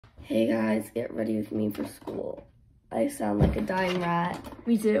Hey guys, get ready with me for school. I sound like a dying rat.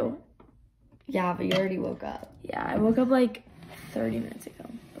 Me too. Yeah, but you already woke up. Yeah, I woke up like 30 minutes ago.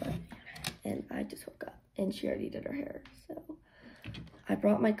 But... And I just woke up, and she already did her hair. So I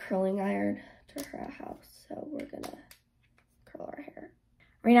brought my curling iron to her house, so we're gonna curl our hair.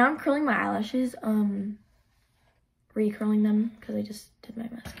 Right now I'm curling my eyelashes, re-curling them because I just did my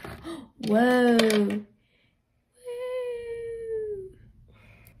mascara. Whoa. Woo.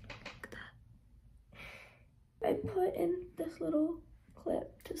 Look at that. I put in this little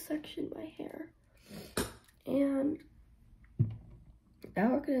clip to section my hair. And now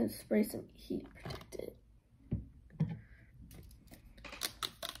we're gonna spray some heat protectant.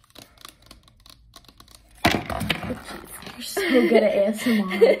 You're so good at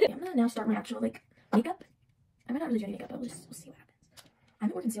ASMR. I'm gonna now start my actual makeup. I might not really do any makeup, but we'll see what happens. I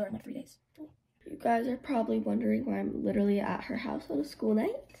haven't worked concealer in like 3 days. You guys are probably wondering why I'm literally at her house on a school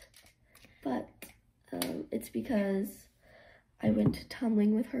night, but it's because I went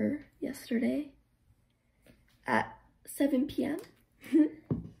tumbling with her yesterday at 7 p.m.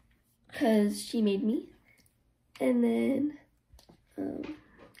 because she made me, and then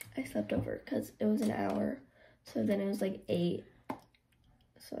I slept over because it was an hour, so then it was like 8,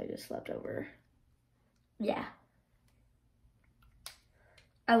 so I just slept over. Yeah.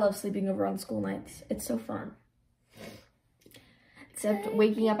 I love sleeping over on school nights. It's so fun. Except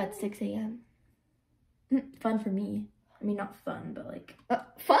waking up at 6 a.m. Fun for me. I mean, not fun, but like...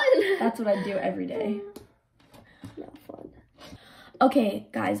 fun! That's what I do every day. Not fun. Okay,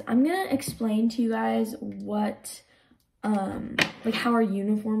 guys, I'm gonna explain to you guys what, like how our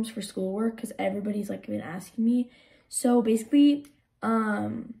uniforms for school work, because everybody's like been asking me. So basically,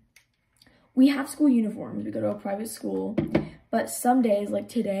 we have school uniforms. We go to a private school. But some days, like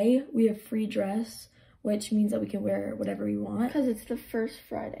today, we have free dress, which means that we can wear whatever we want. Because it's the first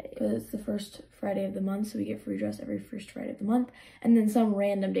Friday. Because it's the first Friday of the month, so we get free dress every first Friday of the month. And then some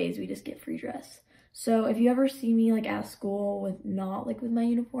random days, we just get free dress. So if you ever see me like at school with not like with my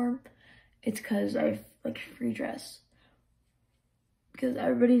uniform, it's because I have like free dress. Because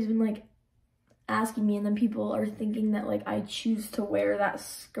everybody's been like asking me, and then people are thinking that like I choose to wear that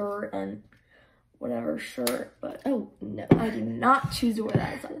skirt and whatever shirt, but oh no, I do not choose to wear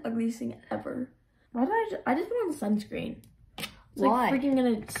that. It's the ugliest thing ever. Why did I just put on sunscreen? It's why? like freaking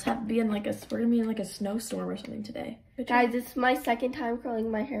gonna be in like we're gonna be in like a snowstorm or something today. Guys, it's my second time curling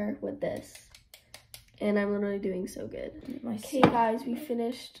my hair with this, and I'm literally doing so good. Okay guys, we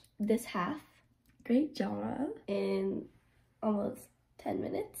finished this half. Great job. In almost 10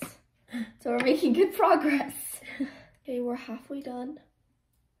 minutes. So we're making good progress. Okay, we're halfway done.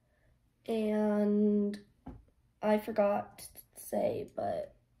 And I forgot to say,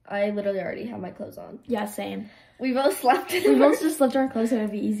 but I literally already have my clothes on. Yeah, same. We both slept. We both just slipped our clothes so it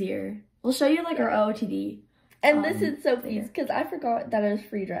would be easier. We'll show you like our OOTD. And this is Sophie's, because I forgot that it was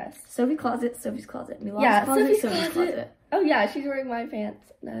free dress. Sophie's closet, Sophie's closet. Yeah, Sophie's closet. Oh yeah, she's wearing my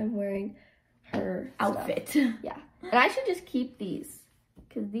pants, and I'm wearing her outfit. Stuff. Yeah. And I should just keep these,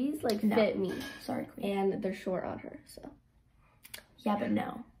 because these like fit me. Sorry, Queen. And they're short on her, so. Yeah, but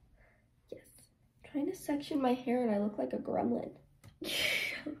no. Trying to section my hair and I look like a gremlin.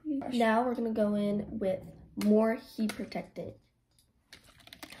 Now we're gonna go in with more heat protectant.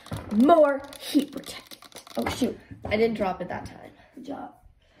 More heat protectant. Oh shoot, I didn't drop it that time. Good job.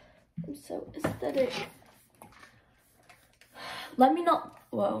 I'm so aesthetic. Let me know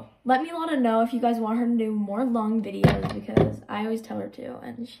if you guys want her to do more long videos, because I always tell her to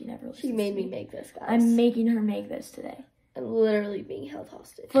and she never listens. She made me make this, guys. I'm making her make this today. I'm literally being held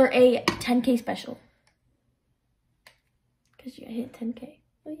hostage. For a 10K special. Because you hit 10K.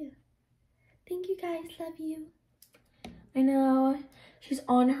 Oh yeah. Thank you guys, love you. I know. She's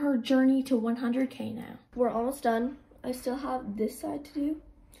on her journey to 100K now. We're almost done. I still have this side to do.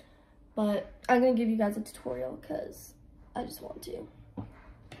 But I'm going to give you guys a tutorial because I just want to.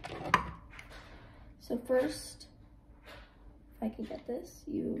 So first, if I can get this,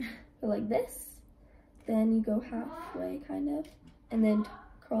 you go like this. Then you go halfway, kind of, and then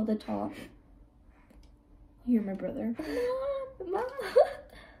curl the top. You're my brother. Mom.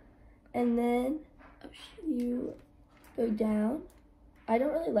 And then you go down. I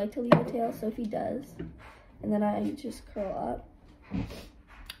don't really like to leave a tail, Sophie does. And then I just curl up.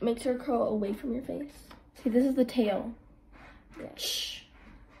 Make sure to curl away from your face. See, this is the tail. Yeah. Shh.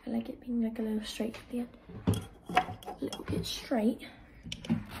 I like it being like a little straight at the end. A little bit straight.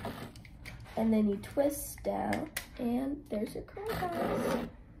 And then you twist down, and there's your curl, guys.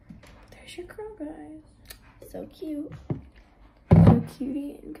 There's your curl, guys. So cute. So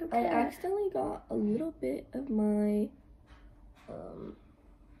cutie and cute. I accidentally got a little bit of my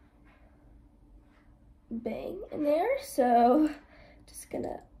bang in there, so just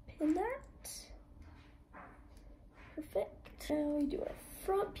gonna pin that. Perfect. Now we do our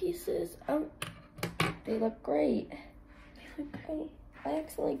front pieces. They look great. They look great. I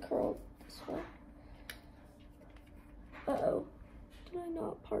accidentally curled this one. Uh-oh. Did I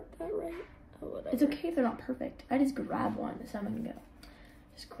not part that right? Oh, whatever. It's okay if they're not perfect. I just grab one. That's how I'm gonna go.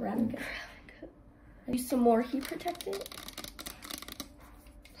 Just grab and go. Use some more heat protectant.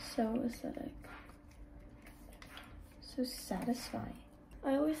 So aesthetic. So satisfying.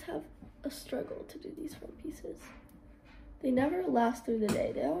 I always have a struggle to do these front pieces. They never last through the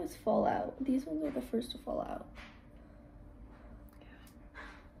day. They always fall out. These ones are the first to fall out.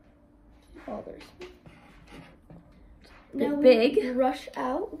 It bothers me. Now big. we brush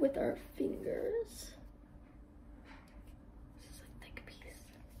out with our fingers. This is a thick piece.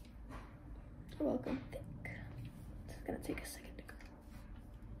 You're welcome. Thick. This is gonna take a second to go.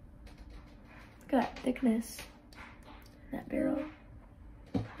 Look at that thickness. That barrel.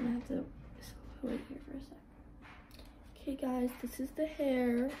 I'm gonna have to wait here for a sec. Okay guys, this is the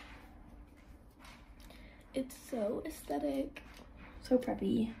hair. It's so aesthetic. So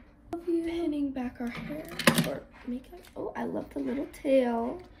preppy. Love you pinning back our hair or makeup. Oh, I love the little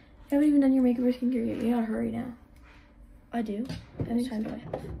tail. I haven't even done your makeup or skincare yet. You gotta hurry now. I do. I think so. Do I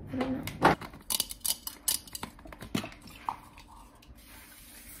have? I don't know.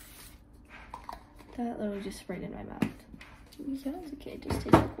 That literally just sprayed in my mouth. Yeah. It's okay, it just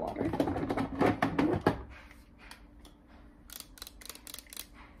tastes like water.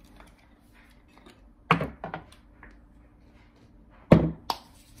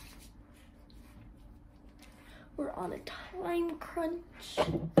 We're on a time crunch.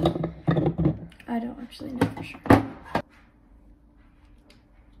 I don't actually know for sure.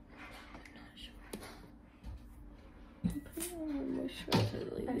 I'm putting on moisturizer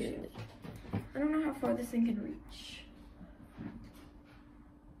really weirdly. I don't know how far this thing can reach.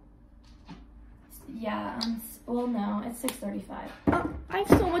 Yeah, well no, it's 6:35. Oh, I have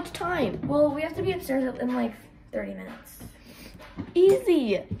so much time. Well, we have to be upstairs in like 30 minutes.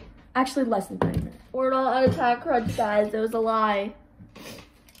 Easy. Actually, less than 30 minutes. We're not on a time crunch, guys. It was a lie.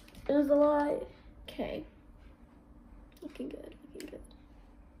 It was a lie. Okay. Looking good, looking good.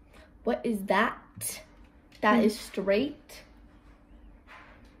 What is that? That is straight.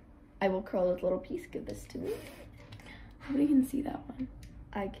 I will curl this little piece. Give this to me. Nobody can see that one.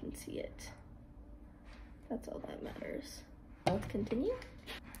 I can see it. That's all that matters. Let's continue.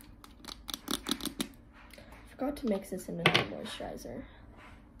 Forgot to mix this in with the moisturizer.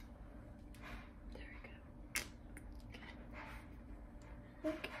 There we go.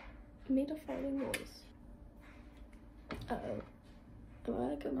 Look, it made a farting noise. Uh-oh.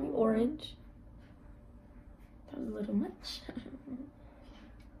 Am I gonna be orange? That was a little much.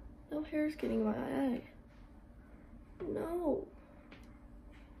 No hair's getting in my eye. No.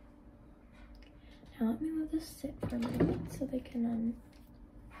 Now let me let this sit for a minute so they can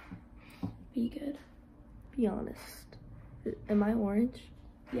be good. Be honest. Am I orange?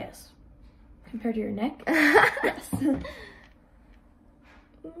 Yes. Compared to your neck? Yes.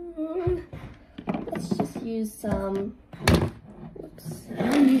 Let's just use some. Whoops.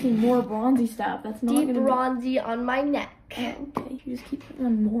 I'm using more bronzy stuff. That's not Deep gonna bronzy on my neck. Oh, okay, you just keep putting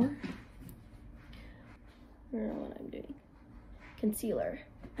on more. I don't know what I'm doing. Concealer.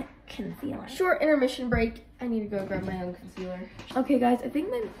 Concealer. Short intermission break. I need to go grab my own concealer. Okay, guys, I think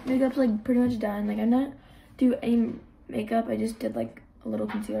my makeup's like pretty much done. Like, I'm not doing any makeup. I just did like a little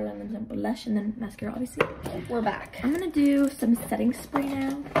concealer and then some blush and then mascara, obviously. We're back. I'm gonna do some setting spray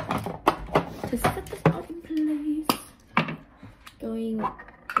now to set this out in place. Going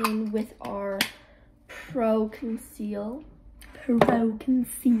in with our Pro Conceal. Pro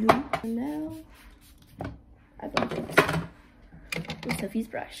Conceal. And now, I blend it with Sophie's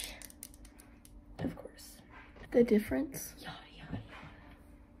brush. Of course. The difference. Yada,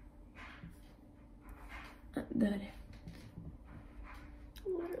 yada. Good.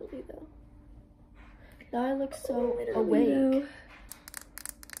 Literally though. Now I look so Literally, awake.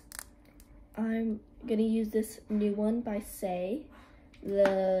 though. I'm gonna use this new one by Say,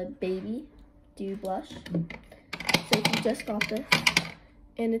 the Baby Dew Blush. So you just got this,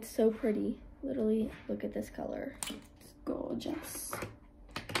 and it's so pretty. Literally, look at this color. It's gorgeous.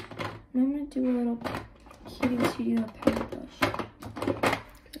 Now I'm gonna do a little cutie powder blush.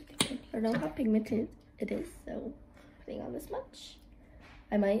 I don't know how pigmented it is, so putting on this much.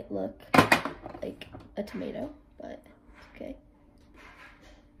 I might look like a tomato, but it's okay.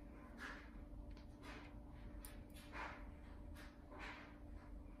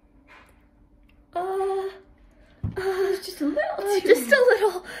 It's just a little just a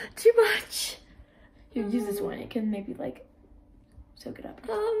little too much. Here, Use this one. It can maybe like soak it up.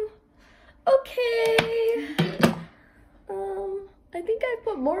 Okay. I think I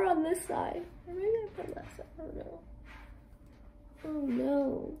put more on this side. Or maybe I put less. I don't know. Oh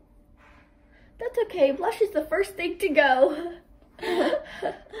no. That's okay. Blush is the first thing to go.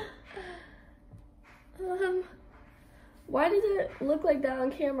 Why does it look like that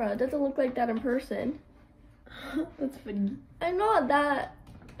on camera? It doesn't look like that in person. That's funny. I'm not that.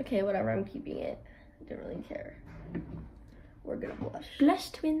 Okay, whatever. I'm keeping it. I don't really care. We're gonna blush. Blush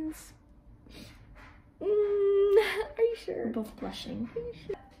twins. Are you sure? We're both blushing. Are you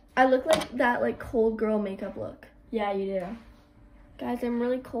sure? I look like that like cold girl makeup look. Yeah, you do. Guys, I'm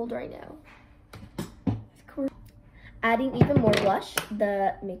really cold right now. Of course. Adding even more blush,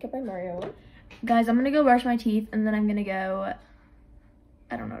 the Makeup by Mario one. Guys, I'm gonna go brush my teeth and then I'm gonna go,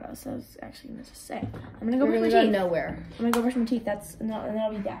 I don't know what else I was actually gonna just say. I'm gonna go brush my teeth. Nowhere. I'm gonna go brush my teeth, and then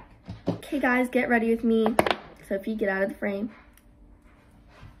I'll be back. Okay guys, get ready with me. Sophie, get out of the frame.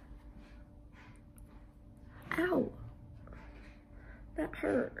 Ow. That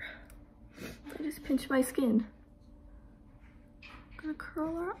hurt. I just pinched my skin. I'm gonna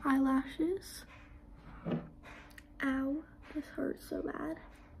curl our eyelashes. Ow, this hurts so bad.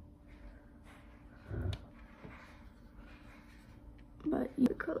 But you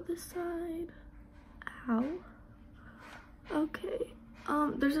curl this side. Ow. Okay.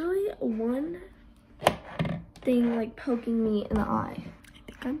 There's really one thing like poking me in the eye.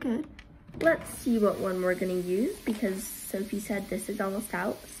 I think I'm good. Let's see what one we're gonna use because Sophie said this is almost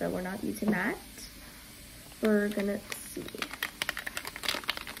out, so we're not using that. We're gonna see.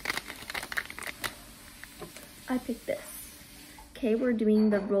 I picked this. Okay, we're doing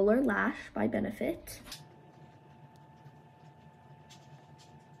the Roller Lash by Benefit.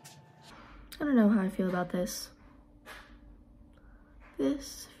 I don't know how I feel about this.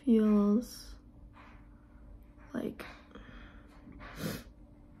 This feels like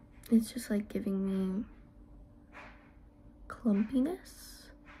it's just like giving me clumpiness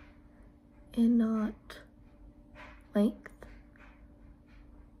and not length,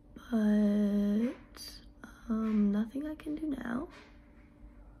 but nothing I can do now.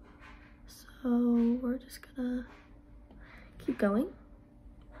 So we're just gonna keep going.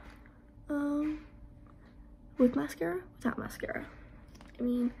 With mascara, without mascara. I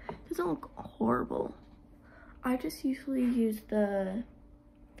mean, it doesn't look horrible. I just usually use the,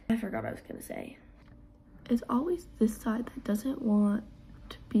 I forgot what I was gonna say. It's always this side that doesn't want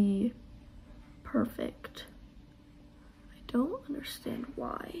to be perfect. I don't understand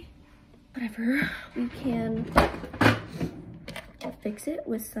why. Whatever, we can fix it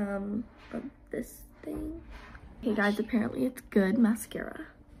with some of this thing. Okay guys, apparently it's good mascara.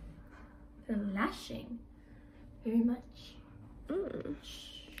 They're lashing very much.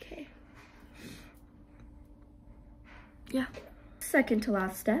 Okay. Yeah. Second to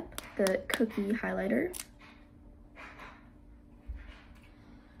last step, the cookie highlighter.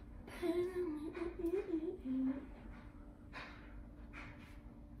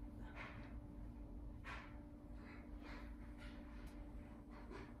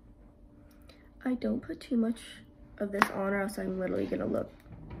 I don't put too much of this on or else I'm literally gonna look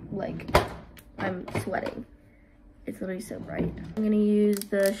like I'm sweating. It's literally so bright. I'm gonna use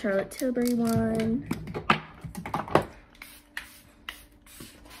the Charlotte Tilbury one.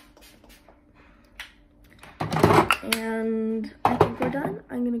 And I think we're done.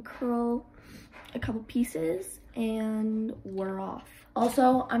 I'm gonna curl a couple pieces and we're off.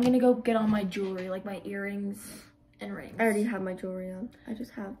 Also, I'm gonna go get on my jewelry, like my earrings and rings. I already have my jewelry on. I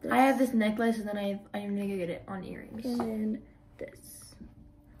just have this. I have this necklace and then I'm gonna go get it on earrings. And then this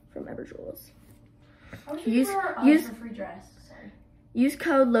from Everjewels. Use for free dress. Sorry. Use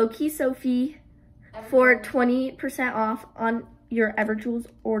code LowKeySophie for 20% off on your Everjewels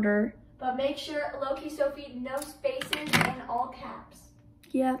order. But make sure LowKeySophie, no spaces and all caps.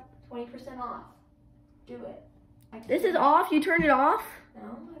 Yeah. 20% off. Do it. This is off? You turned it off? No, I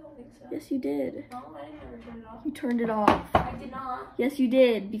don't think so. Yes, you did. No, I didn't ever turn it off. You turned it off. I did not. Yes, you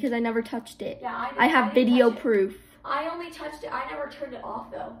did, because I never touched it. Yeah, I have video proof. I only touched it. I never turned it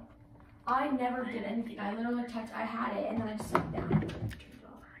off, though. I never did anything. I literally touched, I had it, and then I just sat down and turned it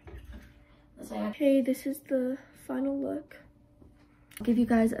off. Okay, this is the final look. I'll give you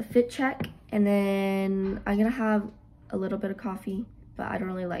guys a fit check, and then I'm gonna have a little bit of coffee, but I don't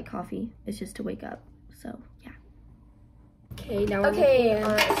really like coffee. It's just to wake up, so yeah. Okay, now we're making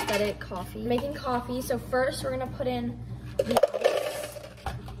our aesthetic coffee. Making coffee, so first we're gonna put in the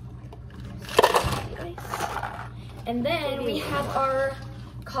ice. And then we have our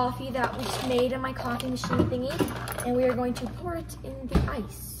coffee that we just made in my coffee machine thingy, and we are going to pour it in the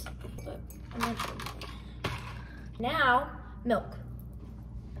ice. Now, milk.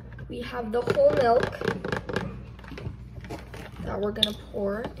 We have the whole milk that we're gonna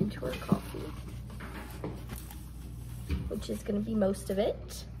pour into our coffee, which is gonna be most of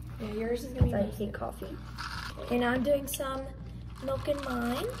it. Yeah, yours is gonna be. I hate coffee. Okay, now I'm doing some milk in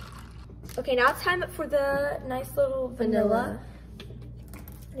mine. Okay, now it's time for the nice little vanilla.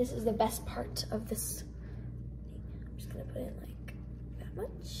 This is the best part of this. I'm just gonna put in like that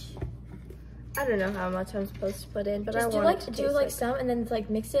much. I don't know how much I'm supposed to put in, but Just I want it to do taste like some, and then like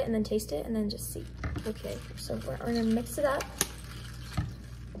mix it, and then taste it, and then just see. Okay. So we're gonna mix it up.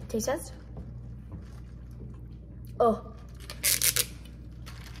 Taste test. Oh.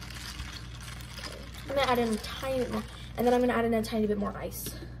 I'm gonna add in a tiny bit more, and then I'm gonna add in a tiny bit more ice.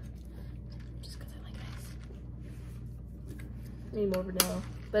 Just because I like ice. Maybe more vanilla,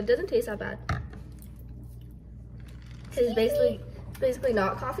 but it doesn't taste that bad. It's basically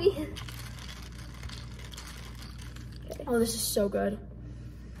not coffee. Okay. Oh, this is so good.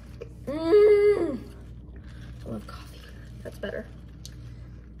 Mmm. I love coffee. That's better.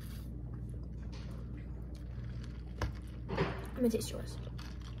 I'm gonna taste yours.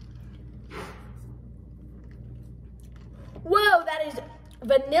 Whoa, that is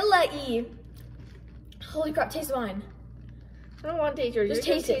vanilla-y. Holy crap, taste mine. I don't want to taste yours. Just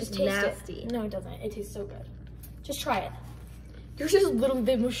Yours taste it, tastes just taste nasty. it. No, it doesn't. It tastes so good. Just try it. Yours is literally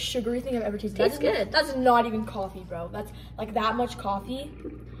the most sugary thing I've ever tasted. Tastes good. That's not even coffee, bro. That's like that much coffee.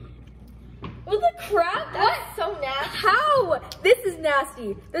 What the crap? That's so nasty. How? This is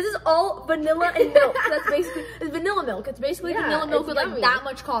nasty. This is all vanilla and milk. That's basically, it's vanilla milk. It's basically vanilla milk with yummy. like that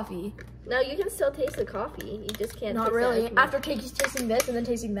much coffee. No, you can still taste the coffee. You just can't. Not taste really. it as After tasting this and then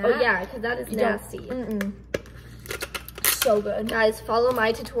tasting that. much. Oh yeah, because that is you don't- nasty. Mm-mm. So good. Guys, follow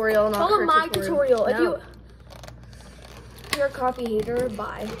my tutorial. Not Follow her my tutorial. If No. you're a coffee hater,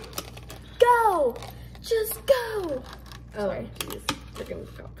 bye. Go! Just go! Oh, Sorry. jeez. Freaking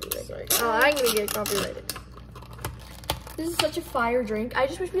copyrighted. Oh, I'm gonna get copyrighted. This is such a fire drink. I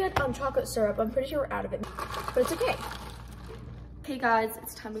just wish we had chocolate syrup. I'm pretty sure we're out of it, but it's okay. Okay, guys,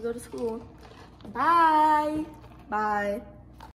 it's time to go to school. Bye. Bye.